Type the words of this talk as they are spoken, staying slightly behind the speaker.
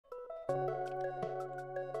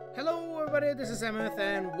everybody, this is Emmeth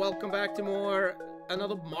and welcome back to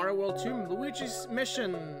another Mario World 2 Luigi's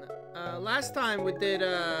mission. Last time we did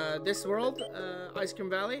this world, Ice Cream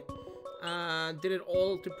Valley. Did it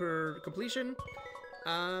all to completion.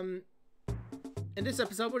 In this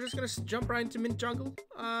episode we're just gonna jump right into Mint Jungle.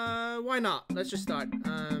 Why not? Let's just start.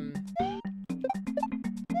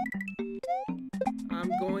 I'm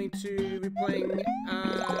going to be playing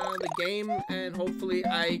the game, and hopefully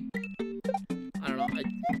I don't know.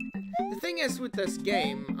 The thing is with this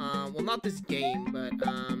game, well, not this game, but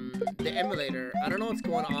the emulator. I don't know what's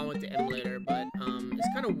going on with the emulator, but it's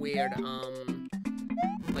kind of weird.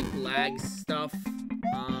 Like lag stuff,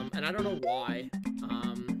 and I don't know why.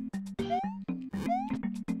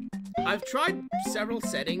 I've tried several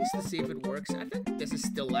settings to see if it works. I think this is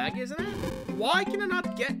still lag, isn't it? Why can I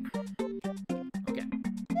not get? Okay.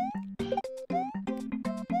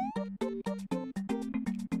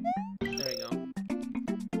 There we go.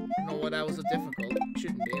 I don't know why that was so difficult.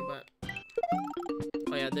 Shouldn't be, but...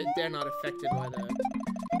 Oh yeah, they're not affected by the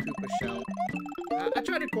Koopa shell. I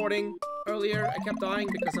tried recording earlier. I kept dying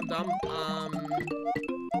because I'm dumb.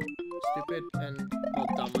 Stupid and... Well,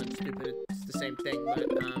 dumb and stupid, it's the same thing, but,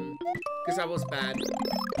 because I was bad.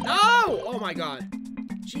 No! Oh my god.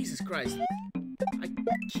 Jesus Christ. I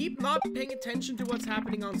keep not paying attention to what's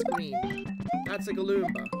happening on screen. That's a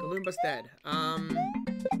Galumba. Galumba's dead. Alright.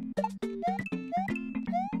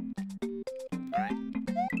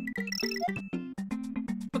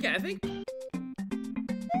 Okay, I think...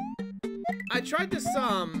 I tried this,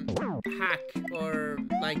 hack, or,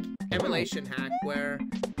 like, emulation hack, where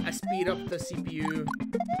I speed up the CPU,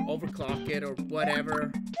 overclock it, or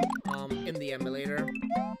whatever, in the emulator.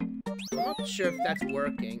 I'm not sure if that's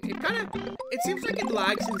working. It seems like it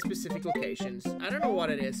lags in specific locations. I don't know what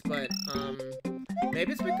it is, but,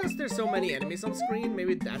 maybe it's because there's so many enemies on screen.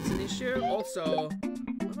 Maybe that's an issue. Also,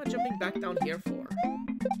 what am I jumping back down here for?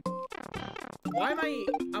 Why am I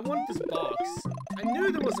want this box. I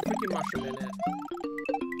knew there was a freaking mushroom in it.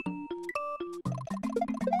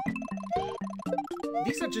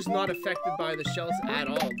 These are just not affected by the shells at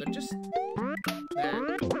all. They're just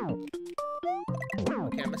there.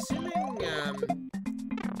 Okay, I'm assuming,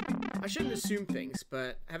 I shouldn't assume things,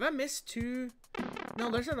 but have I missed two? No,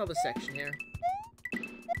 there's another section here.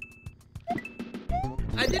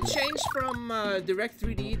 I did change from Direct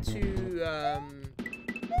 3D to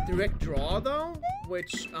Direct Draw though,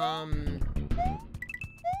 which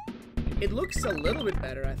it looks a little bit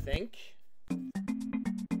better, I think.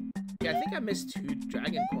 Yeah, I think I missed 2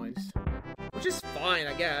 dragon coins, which is fine,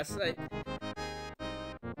 I guess.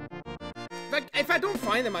 If I don't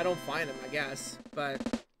find them, I don't find them, I guess. But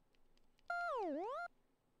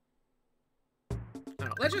I don't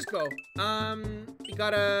know. Let's just go. We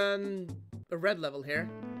got a red level here.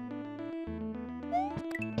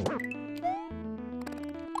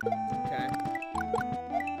 Okay.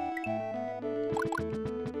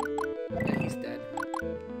 Yeah, he's dead.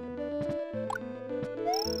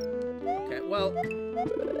 Okay, well,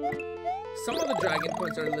 some of the dragon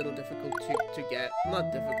coins are a little difficult to get.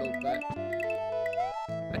 Not difficult, but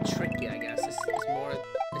tricky, I guess. Is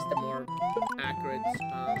the more accurate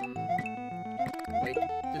way to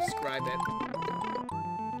describe it.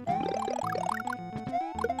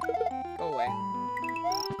 Go away.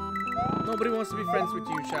 Nobody wants to be friends with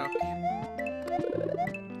you, Chuck.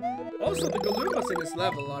 Also, the Galumbas in this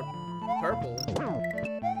level are purple.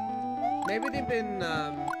 Maybe they've been,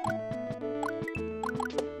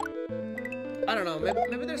 I don't know,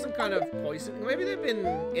 maybe there's some kind of poison. Maybe they've been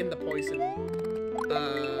in the poison,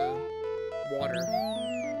 water.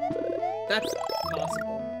 That's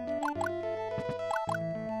possible.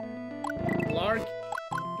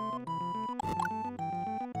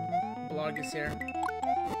 Blarg is here.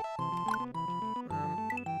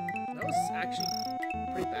 That was actually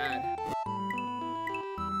pretty bad.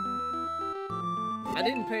 I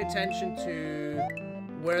didn't pay attention to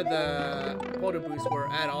where the Podoboos were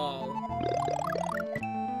at all.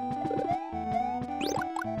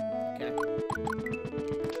 Okay.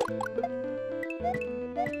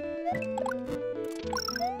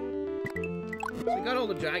 So we got all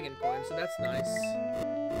the dragon coins, so that's nice.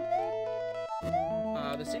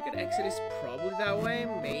 The secret exit is probably that way,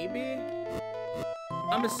 maybe?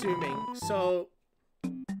 I'm assuming, so...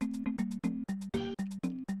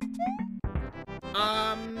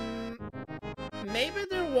 Maybe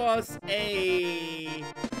there was a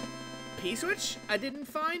P-switch I didn't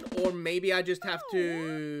find, or maybe I just have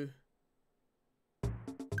to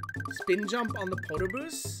spin jump on the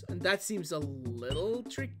Podoboos, and that seems a little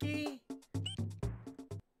tricky.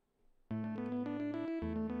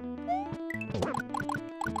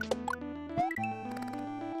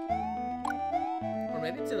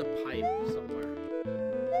 maybe it's in a pipe somewhere.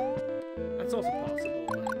 That's also possible,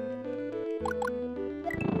 but...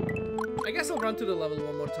 I guess I'll run to the level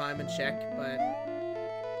one more time and check, but...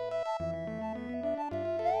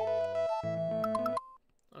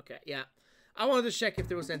 Okay, yeah. I wanted to check if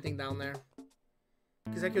there was anything down there.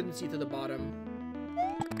 Because I couldn't see to the bottom.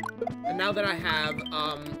 And now that I have,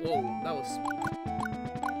 whoa, that was...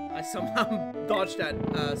 I somehow dodged that,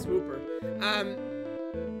 swooper.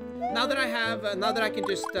 Now that I have, now that I can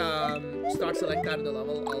just, start select out of the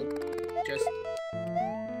level, I'll just,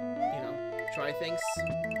 you know, try things.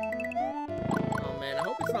 Oh man, I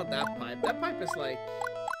hope it's not that pipe. That pipe is like...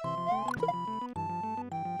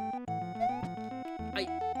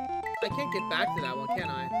 I can't get back to that one, can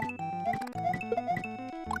I?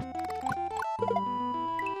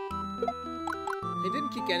 It didn't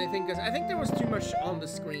kick anything, because I think there was too much on the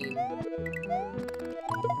screen.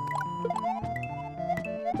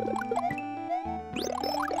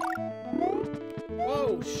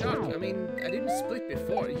 Whoa, shock. I mean, I didn't split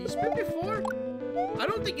before. Did he split before? I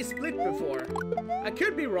don't think he split before. I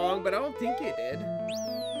could be wrong, but I don't think he did.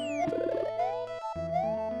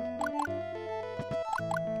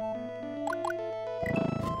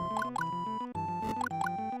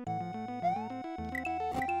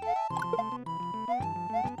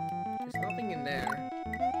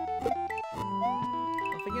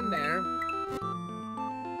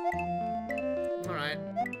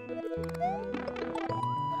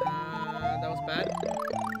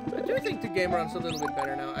 Runs a little bit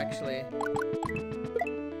better now, actually.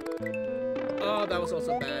 Oh, that was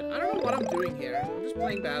also bad. I don't know what I'm doing here. I'm just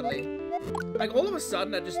playing badly. Like, all of a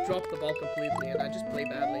sudden, I just dropped the ball completely, and I just play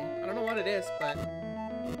badly. I don't know what it is, but...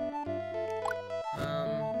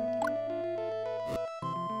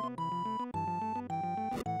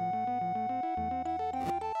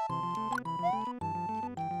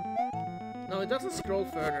 No, it doesn't scroll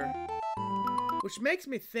further. Which makes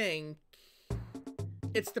me think...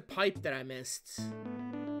 It's the pipe that I missed.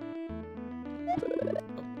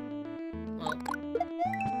 Oh. Well.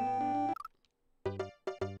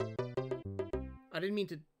 I didn't mean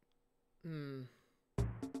to...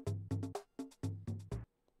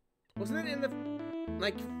 Wasn't it in the...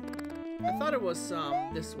 Like... I thought it was,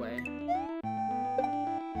 this way.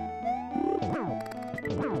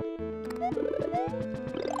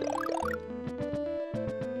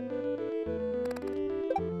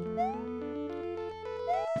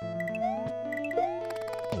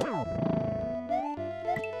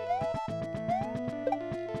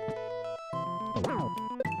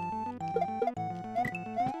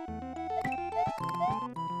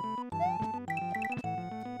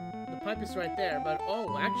 Is right there, but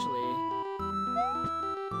oh, actually,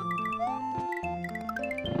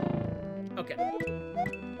 okay,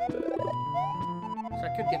 so I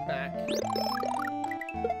could get back.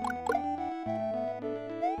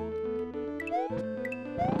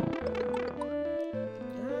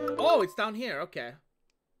 Oh, it's down here. Okay.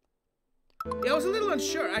 Yeah, I was a little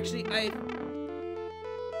unsure actually.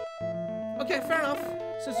 Okay, fair enough.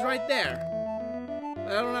 So it's right there.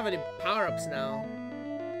 But I don't have any power-ups now.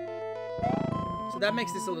 So that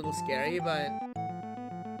makes this a little scary, but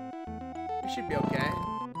we should be okay.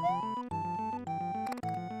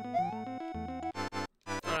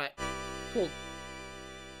 Alright, cool.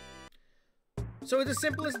 So it's as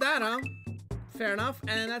simple as that, huh? Fair enough,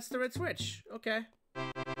 and that's the red switch. Okay.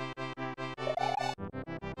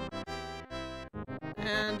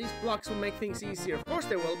 And these blocks will make things easier. Of course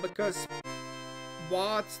they will, because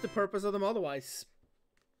what's the purpose of them otherwise?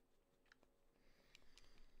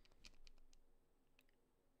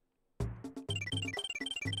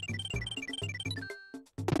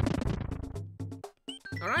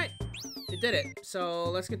 Alright, you did it. So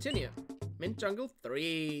let's continue. Mint Jungle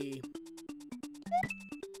 3.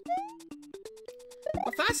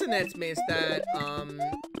 What fascinates me is that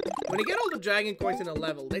when you get all the dragon coins in a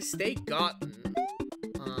level, they stay gotten.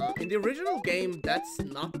 In the original game, that's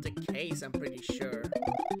not the case, I'm pretty sure.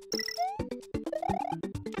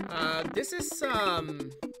 This is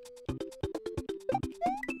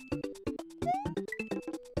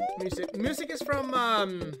music. Music is from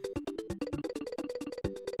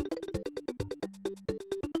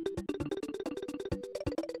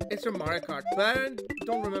it's from Mario Kart, but I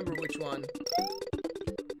don't remember which one.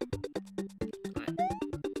 Right.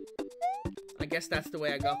 I guess that's the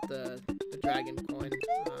way I got the dragon coin.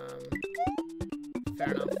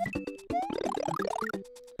 Fair enough.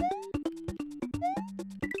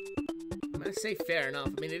 I'm gonna say fair enough.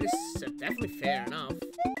 I mean, it is definitely fair enough.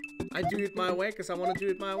 I do it my way because I want to do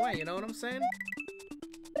it my way, you know what I'm saying?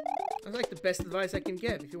 That's like the best advice I can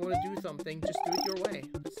give. If you want to do something, just do it your way.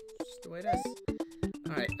 That's just the way it is.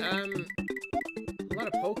 Alright, a lot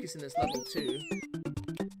of pokies in this level too.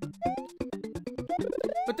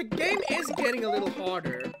 But the game is getting a little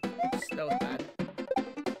harder. Oops, that was bad.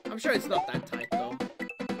 I'm sure it's not that tight though.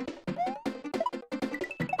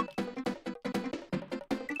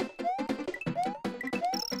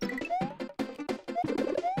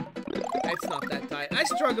 It's not that tight. I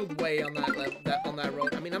struggled way on that level, on that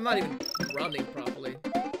road. I mean, I'm not even running properly.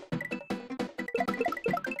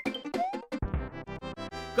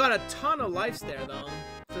 Got a ton of lives there though,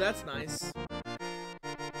 so that's nice.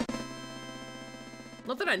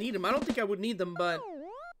 Not that I need them. I don't think I would need them, but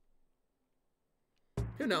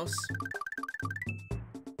who knows?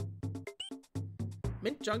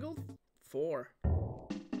 Mint Jungle 4.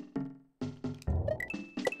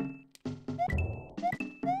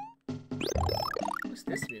 What's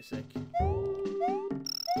this music?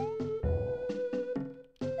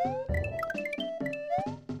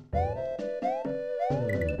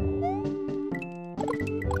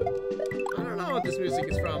 I don't know what this music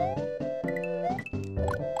is from.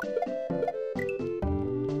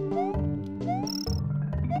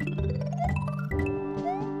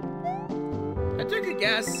 I took a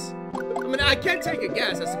guess. I mean, I can take a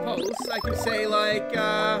guess, I suppose. I could say, like,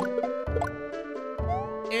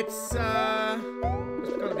 it's, gotta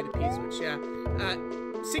be the P-switch, yeah.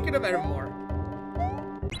 Secret of Evermore.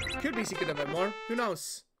 Could be Secret of Evermore. Who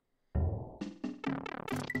knows?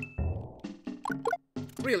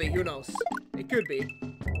 Really, who knows? It could be.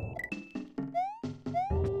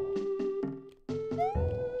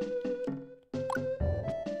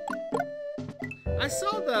 I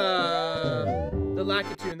saw the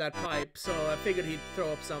Lakitu in that pipe, so I figured he'd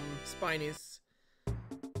throw up some spinies.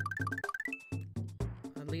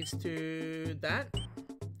 That leads to that.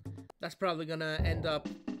 That's probably gonna end up...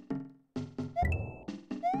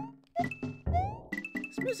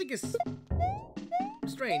 This music is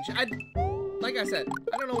strange. Like I said,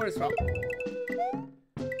 I don't know where it's from.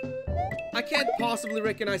 I can't possibly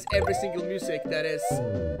recognize every single music that is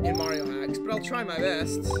in Mario Hacks, but I'll try my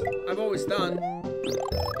best. I've always done. I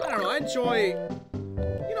don't know, I enjoy...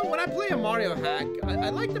 You know, when I play a Mario hack, I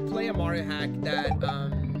like to play a Mario hack that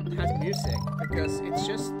has music, because it's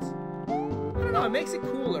just... I don't know, it makes it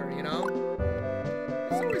cooler, you know?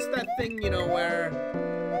 It's always that thing, you know, where...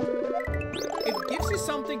 It gives you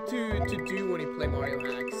something to do when you play Mario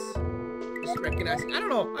hacks. Just recognizing... I don't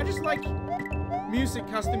know, I just like music,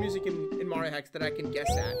 custom music in Mario hacks that I can guess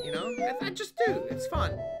at, you know? I just do, it's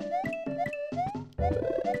fun.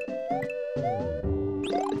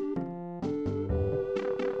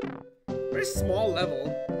 Very small level.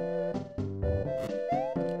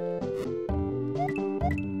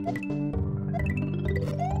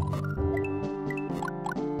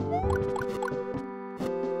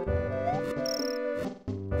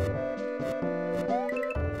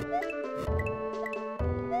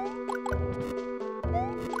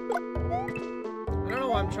 I don't know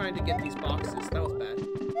why I'm trying to get these boxes. That was bad.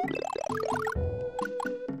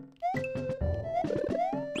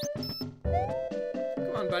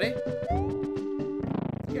 Come on, buddy.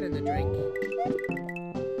 Get in the drink.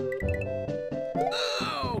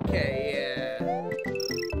 Okay, yeah.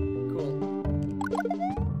 Cool.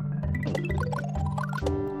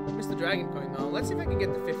 Missed the dragon coin though. Let's see if I can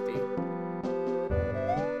get the 50.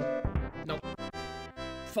 Nope.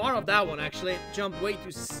 Far off that one actually. Jumped way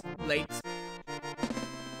too late.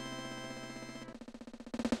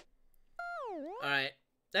 Alright.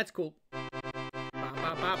 That's cool.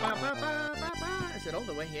 Is it all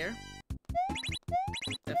the way here?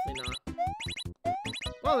 Definitely not.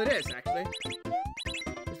 Well, it is, actually.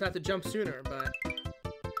 Just have to jump sooner, but...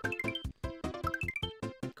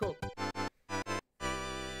 Cool.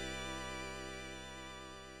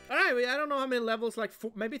 Alright, I don't know how many levels, like,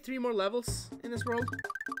 maybe 3 more levels in this world?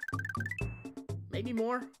 Maybe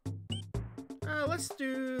more? Let's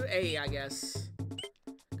do A, I guess.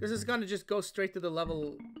 Because it's gonna just go straight to the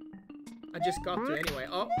level I just got to anyway.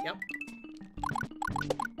 Oh, yep.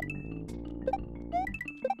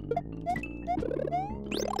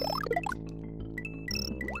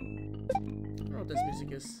 I don't know what this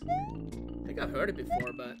music is. I think I've heard it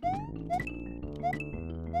before, but...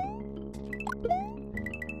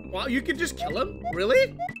 Wow, you can just kill him?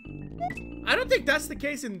 Really? I don't think that's the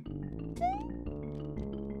case in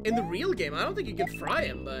the real game. I don't think you can fry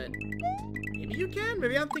him, but... Maybe you can?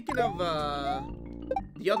 Maybe I'm thinking of,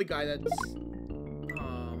 the other guy that's...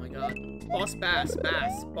 Oh my god. Boss. The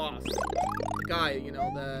guy, you know,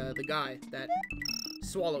 the guy that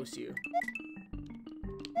swallows you.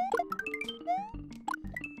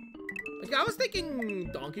 Like, I was thinking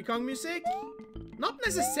Donkey Kong music. Not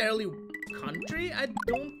necessarily country, I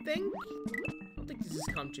don't think. I don't think this this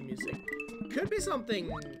is country music. Could be something...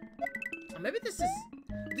 maybe this is...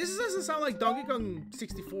 This doesn't sound like Donkey Kong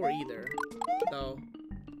 64 either, though.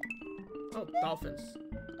 Oh, dolphins.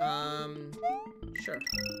 Sure.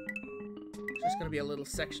 There's gonna be a little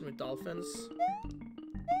section with dolphins.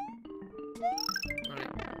 Alright.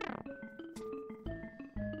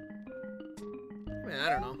 I mean, I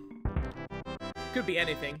don't know. Could be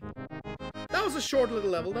anything. That was a short little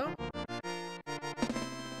level, though.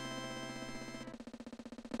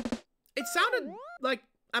 It sounded like...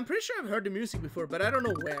 I'm pretty sure I've heard the music before, but I don't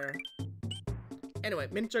know where. Anyway,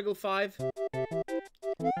 Mint Juggle 5.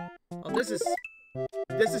 Oh, this is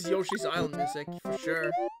Yoshi's Island music, for sure.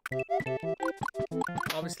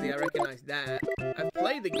 Obviously, I recognize that. I've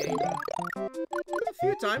played the game a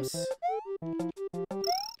few times. Is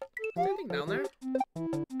there anything down there?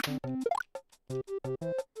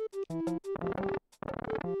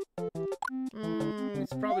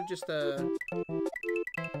 It's probably just a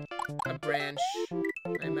branch,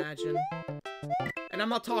 I imagine. And I'm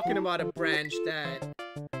not talking about a branch that,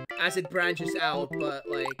 as it branches out, but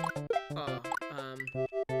like,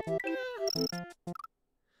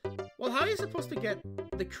 well, how are you supposed to get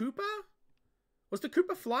the Koopa? Was the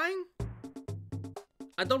Koopa flying?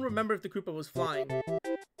 I don't remember if the Koopa was flying.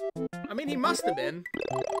 I mean, he must have been.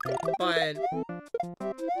 But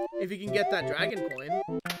if you can get that dragon coin.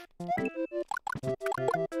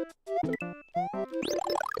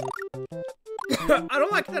 I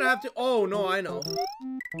don't like that I have to... Oh, no, I know.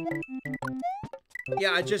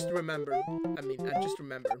 Yeah, I just remembered. I mean, I just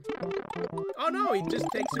remembered. Oh, no, he just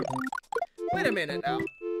takes her... Wait a minute now.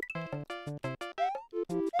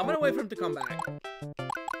 I'm gonna wait for him to come back.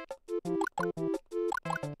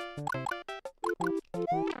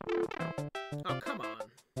 Oh, come on.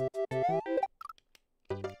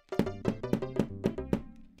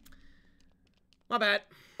 My bad.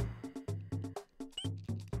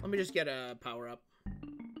 Let me just get a power-up.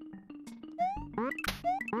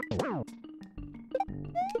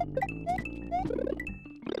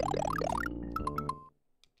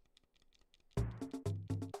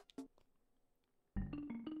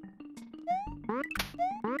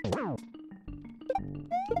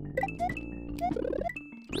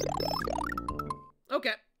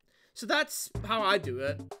 Okay, so that's how I do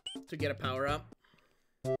it to get a power-up.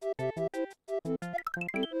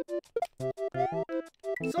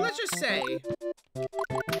 So let's just say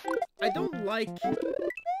I don't like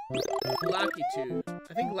Lakitu.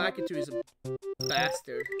 I think Lakitu is a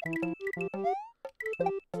bastard.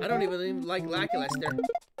 I don't even like Lackluster.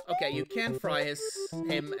 Okay, you can fry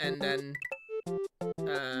him and then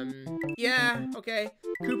yeah, okay.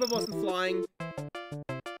 Koopa wasn't flying.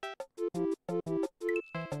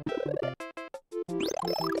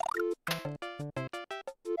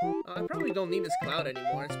 I probably don't need this cloud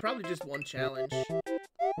anymore. It's probably just one challenge.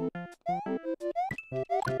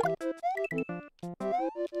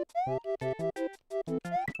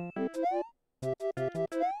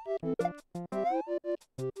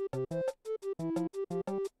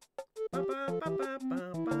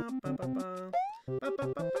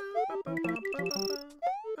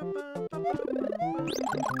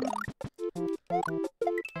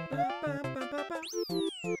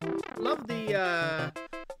 Love the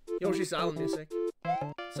Yoshi's Island music.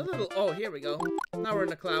 It's a little... Oh, here we go. Now we're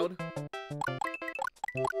in a cloud.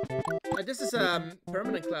 This is a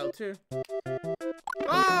permanent cloud too.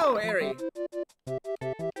 Oh, airy.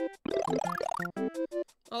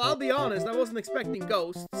 Well, I'll be honest, I wasn't expecting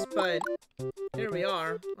ghosts, but here we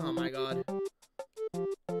are. Oh my god.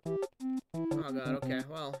 Oh god, okay,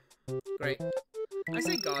 well, great. I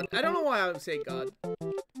say god. I don't know why I would say god.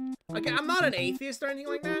 Okay, I'm not an atheist or anything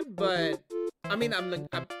like that, but I mean, I'm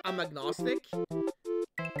agnostic.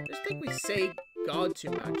 I just think we say god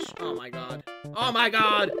too much. Oh my god. Oh my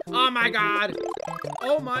god! Oh my god!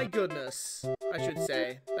 Oh my goodness, I should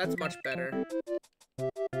say. That's much better.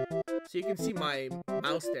 So you can see my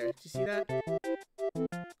mouse there. Did you see that?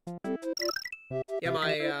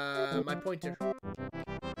 Yeah, my pointer.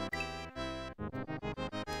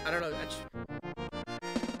 I don't know.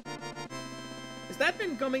 Has that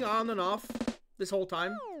been coming on and off this whole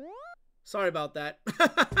time? Sorry about that.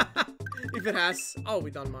 If it has. Oh, we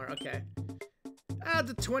done more. Okay.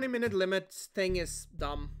 The 20-minute limit thing is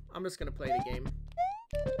dumb. I'm just gonna play the game.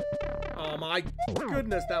 Oh my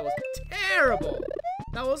goodness, that was terrible!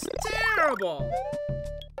 That was terrible!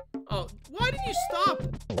 Oh, why did you stop?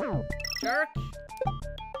 Jerk!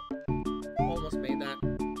 Almost made that.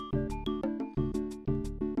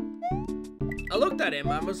 I looked at him.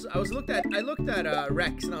 I looked at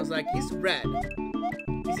Rex and I was like, he's red.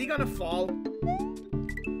 Is he gonna fall?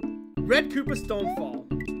 Red Koopas don't fall.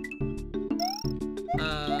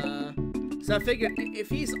 So I figured if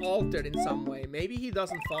he's altered in some way, maybe he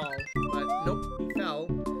doesn't fall. But nope, he fell.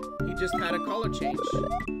 He just had a color change.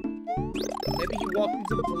 Maybe he walked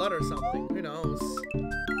into the blood or something. Who knows?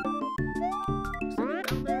 Is there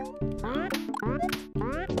anything down there?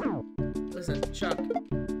 Listen, Chuck.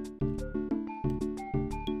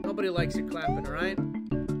 Nobody likes you clapping, alright?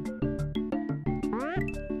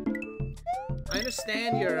 I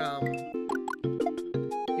understand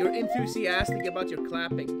you're enthusiastic about your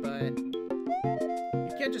clapping, but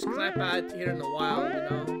you can't just clap out here in the wild, you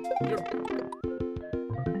know?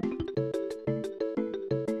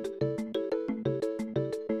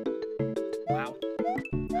 Wow.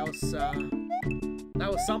 That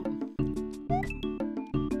was something.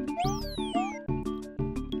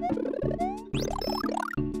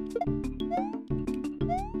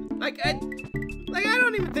 I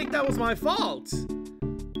don't even think that was my fault.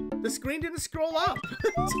 The screen didn't scroll up.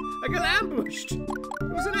 I got ambushed. It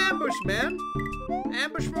was an ambush, man.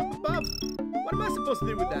 Ambush from above. What am I supposed to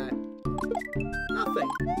do with that? Nothing.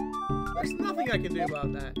 There's nothing I can do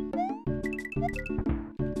about that.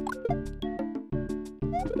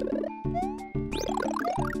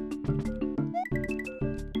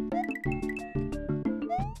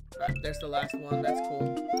 Alright, there's the last one. That's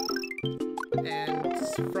cool. And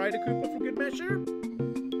fry the Koopa for good measure.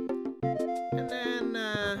 And then,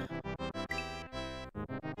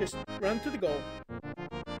 just run to the goal.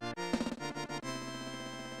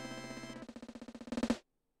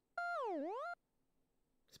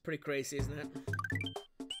 It's pretty crazy, isn't it?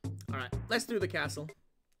 Alright, let's do the castle.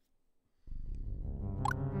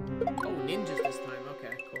 Oh, ninjas this time.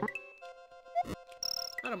 Okay, cool.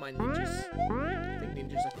 I don't mind ninjas. I think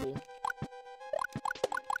ninjas are cool.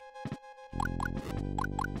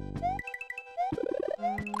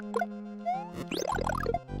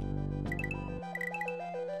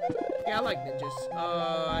 Yeah, I like ninjas.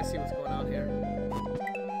 I see what's going on here.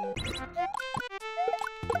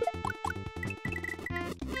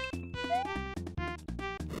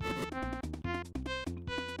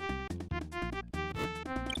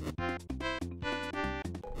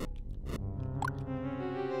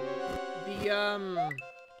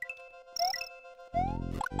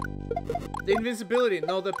 The invincibility.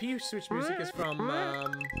 No, the P-switch music is from,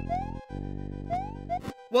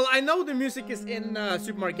 well, I know the music is in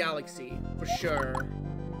Super Mario Galaxy, for sure.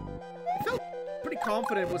 I felt pretty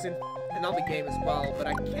confident it was in another game as well, but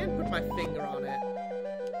I can't put my finger on it.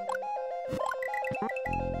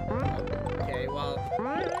 Okay, well,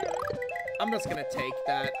 I'm just gonna take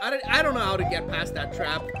that. I don't know how to get past that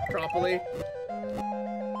trap properly.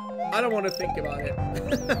 I don't want to think about it.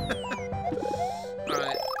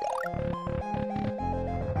 Alright.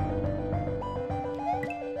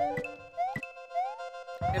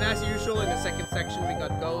 And as usual, in the second section, we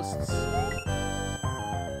got ghosts. Oh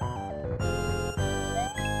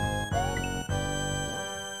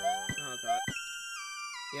god.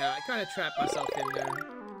 Yeah, I kind of trapped myself in there.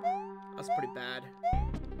 That's pretty bad.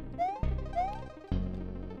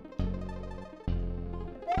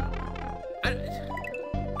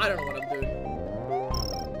 I don't know what I'm doing.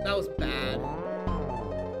 That was bad.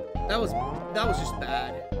 That was just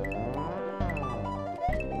bad.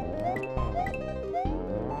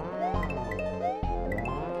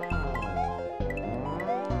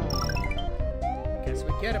 Okay, so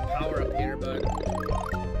we get a power up here, but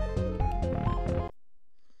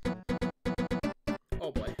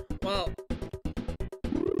oh boy. Well,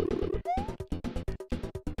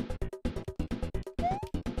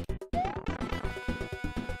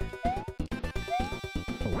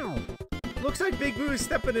 looks like Big Boo is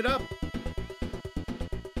stepping it up.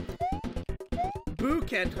 Boo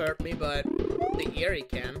can't hurt me, but the Eerie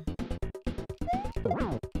can.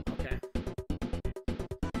 Okay.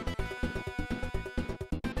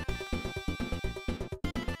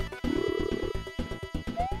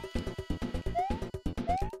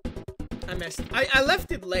 I missed. I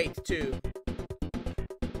left it late, too.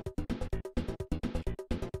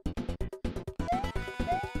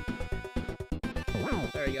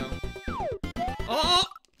 There you go. Oh!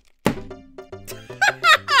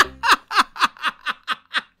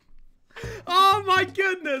 Oh my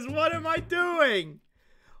goodness, what am I doing?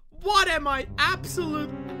 What am I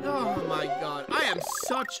oh my god, I am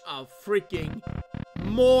such a freaking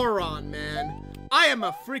moron, man. I am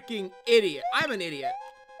a freaking idiot. I'm an idiot.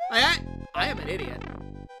 I am an idiot.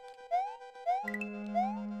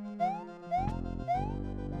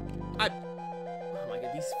 Oh my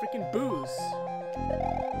god, these freaking boos.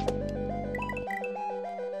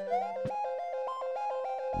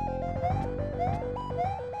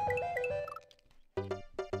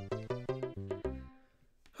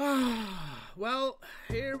 well,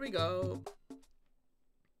 here we go.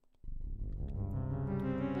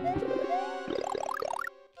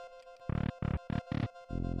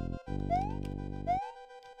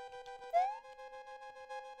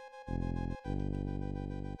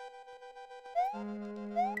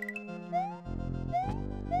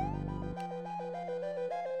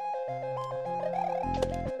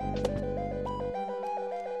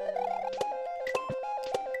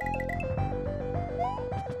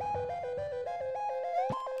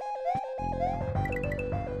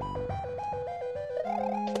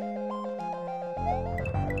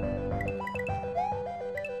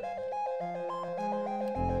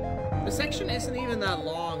 The section isn't even that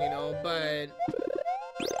long, you know, but...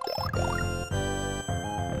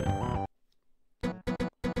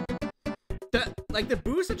 the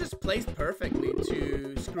boosts are just placed perfectly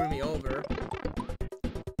to screw me over.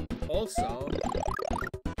 Also...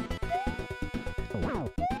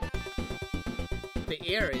 the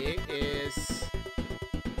area is...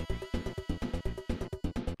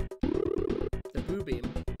 the boo beam.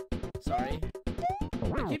 Sorry.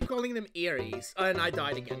 I keep calling them Aries, and I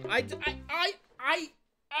died again. I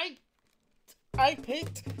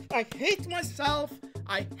hate myself.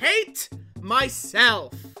 I hate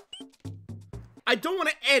myself. I don't want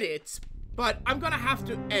to edit, but I'm gonna have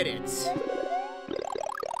to edit.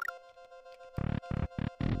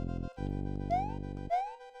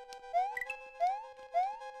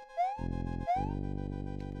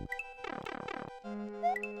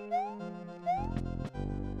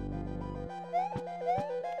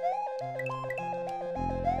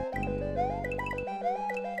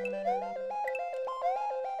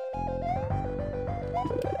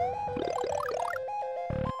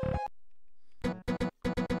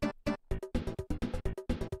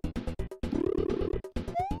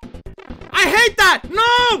 I hate that!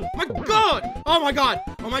 No! My god! Oh my god!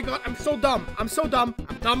 Oh my god, I'm so dumb. I'm so dumb.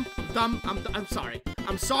 I'm dumb. I'm sorry.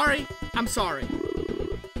 I'm sorry. I'm sorry.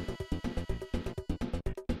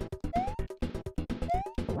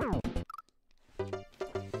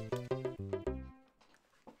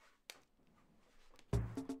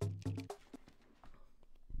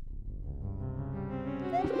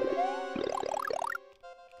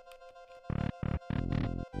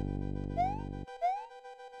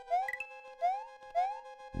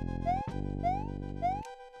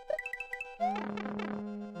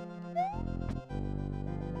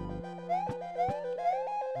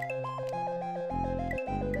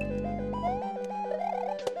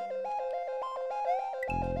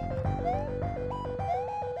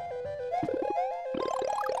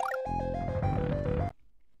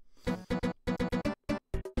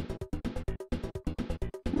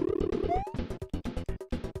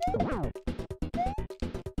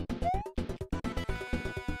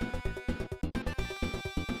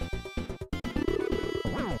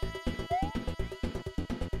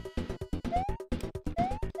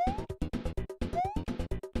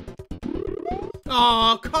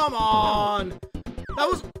 Oh, come on! That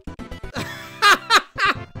was...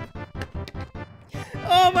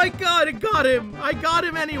 Oh my god, it got him! I got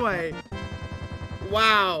him anyway!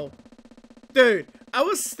 Wow. Dude, I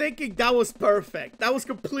was thinking that was perfect. That was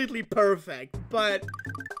completely perfect, but...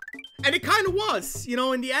 And it kind of was. You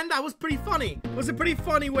know, in the end, that was pretty funny. It was a pretty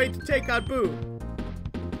funny way to take out Boo.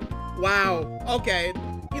 Wow. Okay.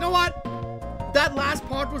 You know what? That last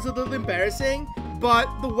part was a little embarrassing, but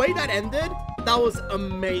the way that ended... that was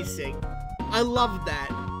amazing. I love that.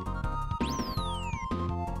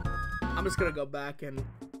 I'm just gonna go back and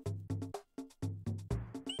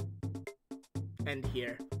end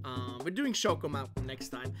here. We're doing Shoko Mountain next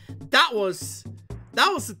time. That was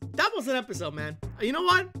an episode, man. You know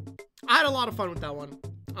what? I had a lot of fun with that one.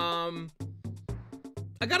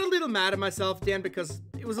 I got a little mad at myself at the end because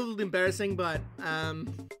it was a little embarrassing, but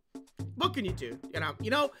what can you do?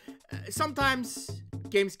 You know, sometimes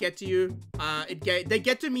games get to you. They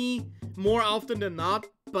get to me more often than not,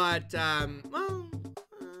 but well,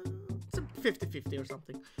 it's a 50-50 or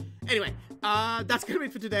something. Anyway, that's gonna be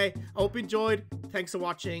it for today. I hope you enjoyed. Thanks for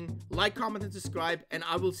watching. Like, comment, and subscribe, and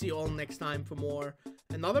I will see you all next time for more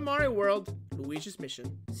Another Mario World Luigi's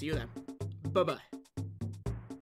Mission. See you then. Bye bye.